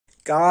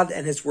God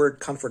and his word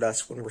comfort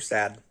us when we're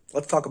sad.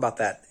 Let's talk about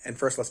that. And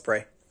first, let's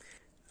pray.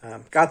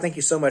 God, thank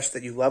you so much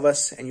that you love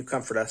us and you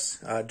comfort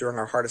us during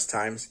our hardest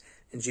times.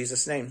 In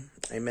Jesus' name,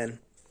 amen.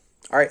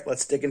 All right,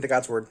 let's dig into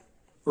God's word.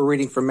 We're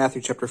reading from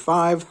Matthew chapter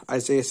 5,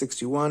 Isaiah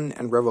 61,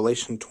 and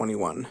Revelation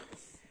 21.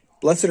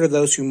 Blessed are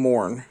those who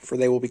mourn, for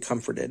they will be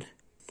comforted.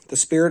 The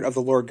Spirit of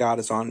the Lord God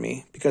is on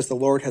me, because the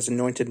Lord has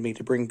anointed me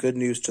to bring good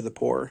news to the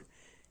poor.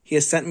 He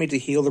has sent me to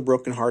heal the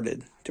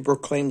brokenhearted, to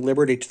proclaim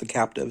liberty to the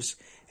captives,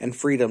 and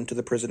freedom to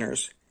the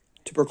prisoners,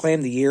 to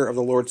proclaim the year of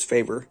the Lord's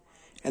favor,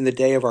 and the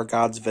day of our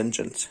God's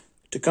vengeance,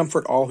 to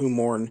comfort all who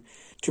mourn,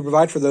 to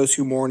provide for those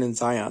who mourn in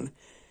Zion,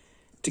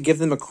 to give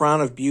them a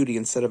crown of beauty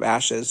instead of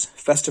ashes,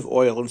 festive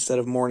oil instead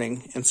of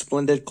mourning, and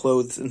splendid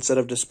clothes instead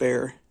of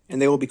despair.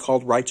 And they will be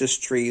called righteous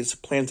trees,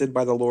 planted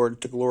by the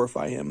Lord to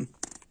glorify him.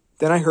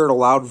 Then I heard a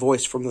loud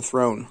voice from the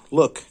throne.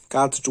 Look,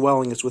 God's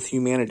dwelling is with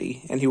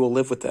humanity, and he will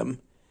live with them.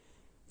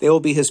 They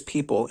will be his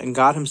people, and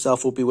God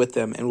himself will be with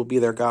them and will be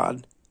their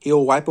God. He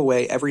will wipe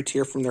away every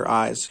tear from their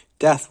eyes.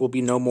 Death will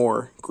be no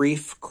more.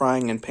 Grief,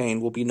 crying, and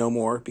pain will be no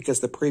more, because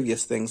the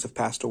previous things have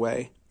passed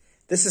away.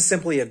 This is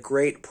simply a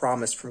great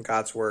promise from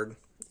God's word.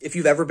 If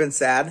you've ever been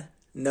sad,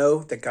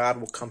 know that God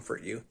will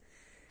comfort you.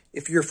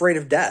 If you're afraid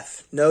of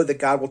death, know that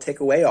God will take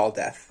away all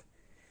death.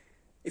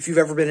 If you've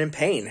ever been in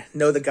pain,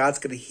 know that God's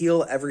going to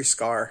heal every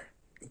scar.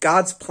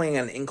 God's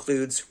plan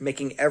includes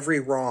making every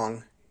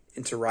wrong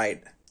into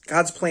right.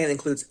 God's plan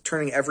includes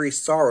turning every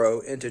sorrow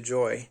into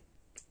joy.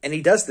 And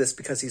he does this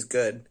because he's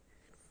good.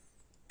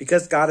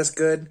 Because God is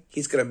good,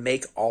 he's going to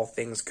make all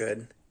things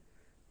good.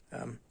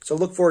 So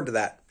look forward to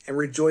that and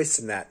rejoice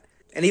in that.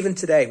 And even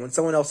today, when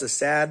someone else is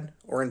sad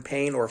or in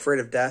pain or afraid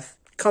of death,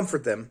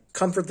 comfort them.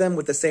 Comfort them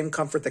with the same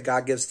comfort that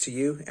God gives to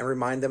you and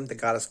remind them that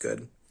God is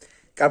good.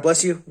 God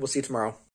bless you. We'll see you tomorrow.